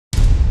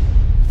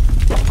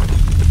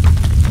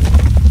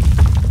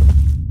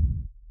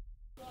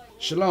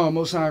Shalom,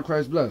 Most High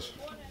Christ bless.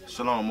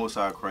 Shalom, Most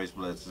High Christ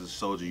bless. This is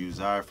Soldier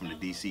Uzziah from the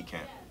DC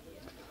camp.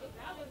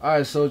 All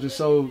right, soldier.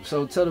 So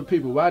tell the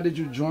people, why did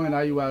you join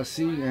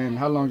IUIC and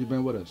how long you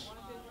been with us?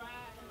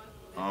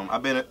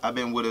 I've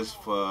been with us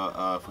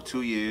for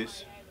 2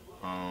 years,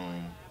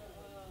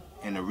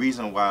 and the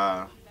reason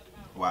why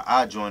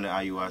I joined the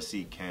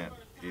IUIC camp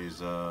is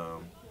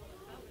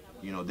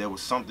there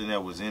was something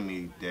that was in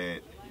me that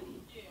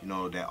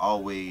that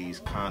always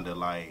kind of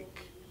like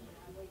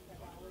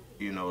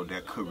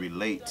that could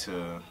relate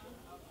to,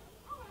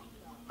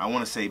 I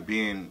want to say,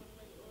 being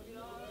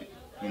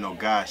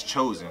God's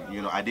chosen.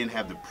 I didn't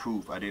have the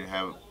proof, I didn't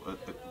have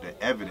the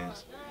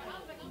evidence,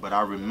 but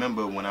I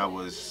remember when I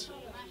was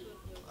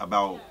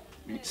about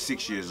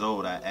 6 years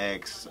old, I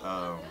asked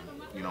my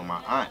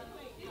aunt,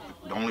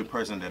 the only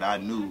person that I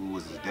knew who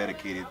was as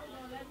dedicated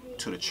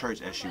to the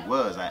church as she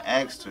was, I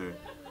asked her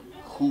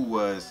who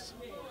was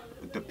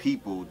the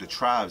people, the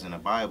tribes in the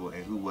Bible,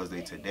 and who was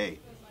they today.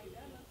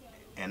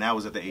 And that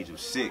was at the age of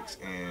 6,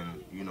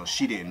 and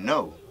she didn't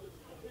know.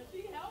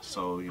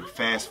 So you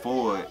fast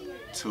forward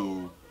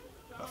to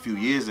a few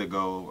years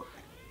ago,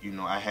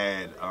 I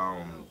had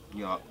I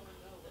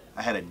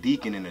had a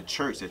deacon in the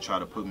church that tried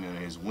to put me under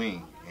his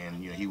wing,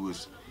 and he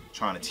was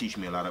trying to teach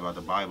me a lot about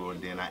the Bible.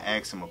 And then I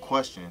asked him a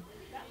question,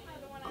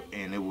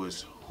 and it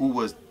was, who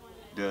was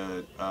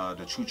the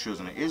true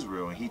children of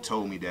Israel? And he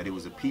told me that it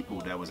was a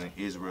people that was in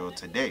Israel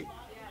today.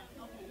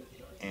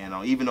 And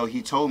even though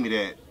he told me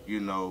that,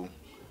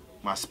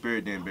 my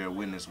spirit didn't bear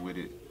witness with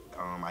it,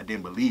 I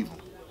didn't believe him.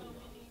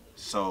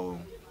 So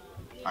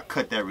I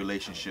cut that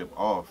relationship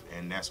off,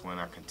 and that's when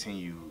I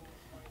continued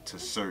to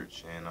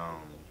search. And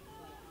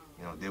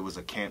there was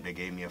a camp that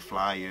gave me a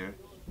flyer,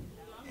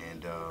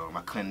 and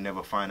I couldn't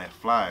never find that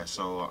flyer,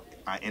 so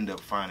I ended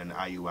up finding the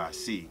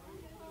IUIC.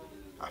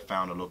 I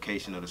found the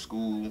location of the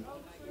school,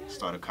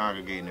 started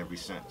congregating ever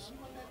since.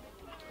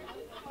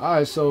 All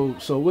right, so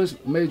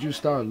what made you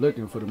start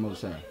looking for the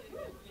Most High?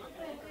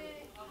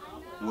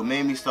 What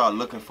made me start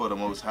looking for the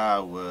Most High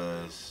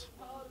was,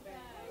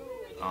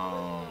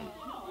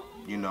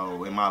 in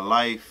my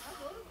life,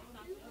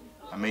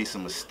 I made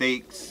some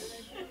mistakes,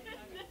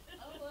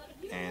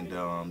 and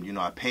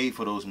I paid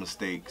for those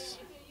mistakes,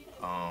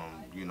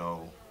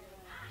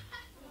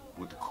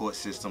 with the court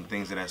system,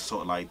 things of that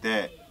sort like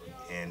that.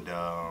 And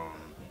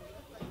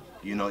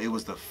it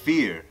was the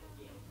fear,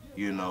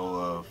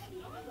 of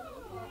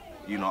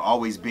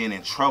always being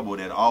in trouble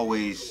that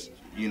always,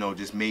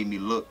 just made me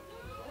look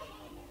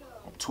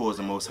towards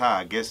the Most High.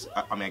 I guess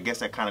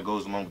that kind of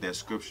goes along with that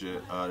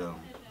scripture,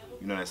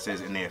 that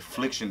says, in their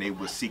affliction they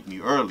would seek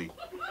me early.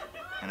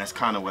 And that's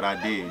kind of what I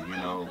did.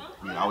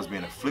 I was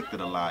being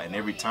afflicted a lot, and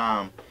every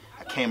time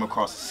I came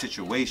across a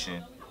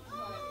situation,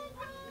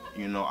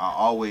 I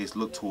always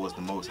looked towards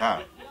the Most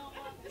High,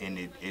 and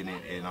it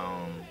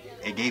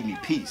gave me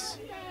peace.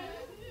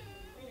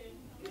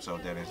 So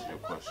that answers your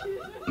question.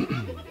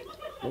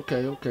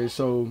 Okay.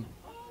 So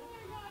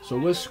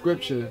what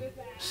scripture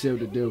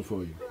sealed the deal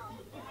for you?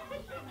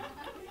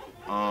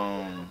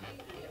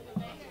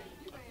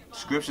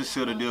 Scripture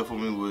sealed the deal for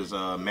me was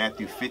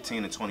Matthew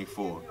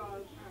 15:24.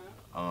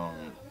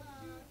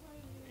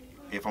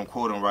 If I'm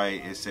quoting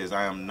right, it says,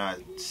 "I am not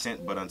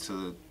sent but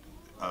unto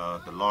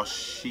the lost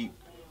sheep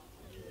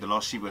of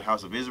the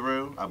house of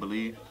Israel," I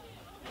believe.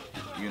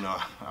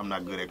 I'm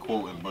not good at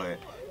quoting, but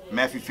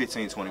Matthew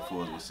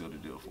 15:24 is what sealed the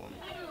deal for me.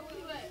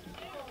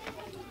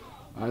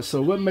 All right,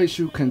 so what makes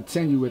you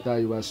continue with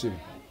IUIC?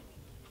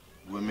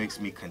 What makes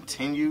me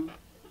continue?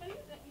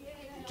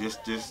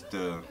 Just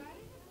the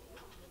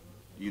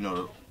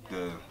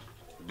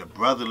the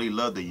brotherly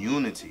love, the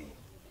unity.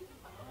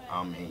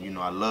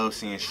 I love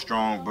seeing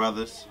strong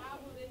brothers,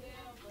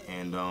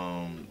 and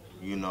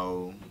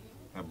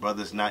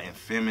brothers not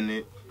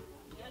effeminate.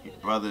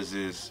 Brothers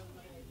is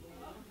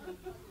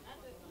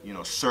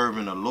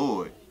serving the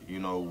Lord,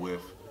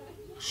 with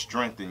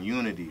strength and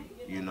unity,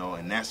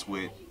 and that's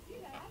what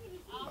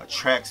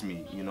attracts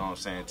me,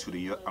 to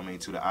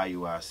the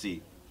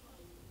IUIC.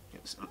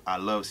 I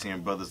love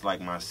seeing brothers like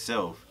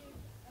myself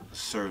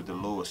serve the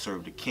Lord,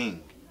 serve the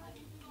King.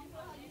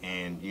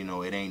 And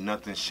it ain't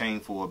nothing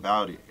shameful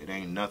about it. It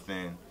ain't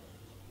nothing,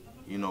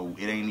 it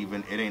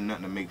ain't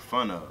nothing to make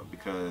fun of,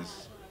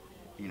 because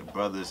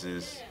brothers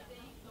is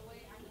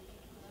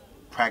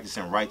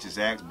practicing righteous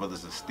acts.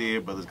 Brothers are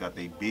steer. Brothers got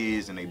their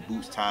beards and their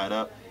boots tied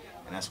up,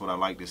 and that's what I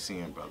like to see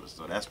in brothers.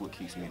 So that's what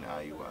keeps me in the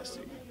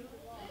IUIC.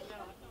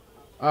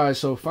 All right,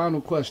 so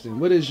final question.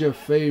 What is your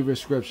favorite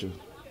scripture?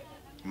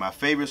 My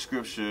favorite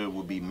scripture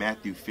would be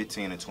Matthew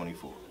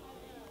 15:24.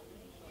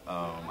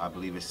 I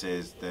believe it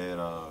says that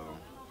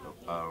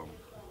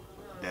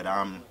that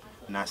I'm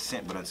not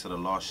sent but unto the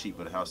lost sheep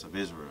of the house of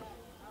Israel.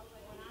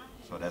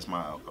 So that's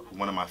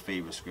one of my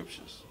favorite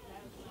scriptures.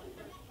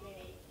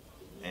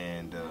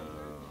 And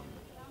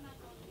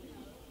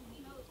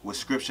what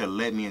scripture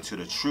led me into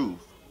the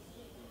truth,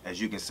 as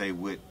you can say,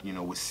 what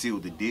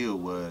sealed the deal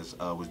was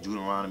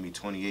Deuteronomy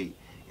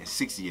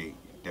 28:68,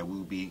 that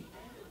we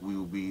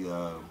will be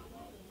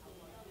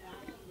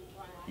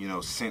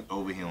sent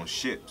over here on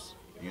ships,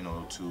 you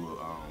know, to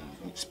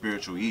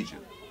spiritual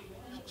Egypt.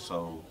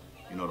 So,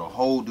 you know, the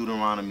whole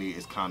Deuteronomy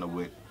is kind of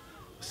what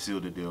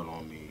sealed the deal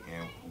on me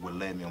and what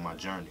led me on my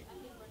journey.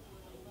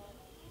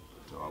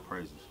 So all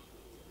praises.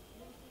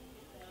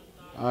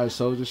 All right,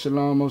 soldier.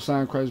 Shalom, Most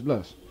High, and Christ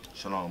bless.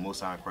 Shalom,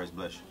 Most High, and Christ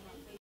bless you.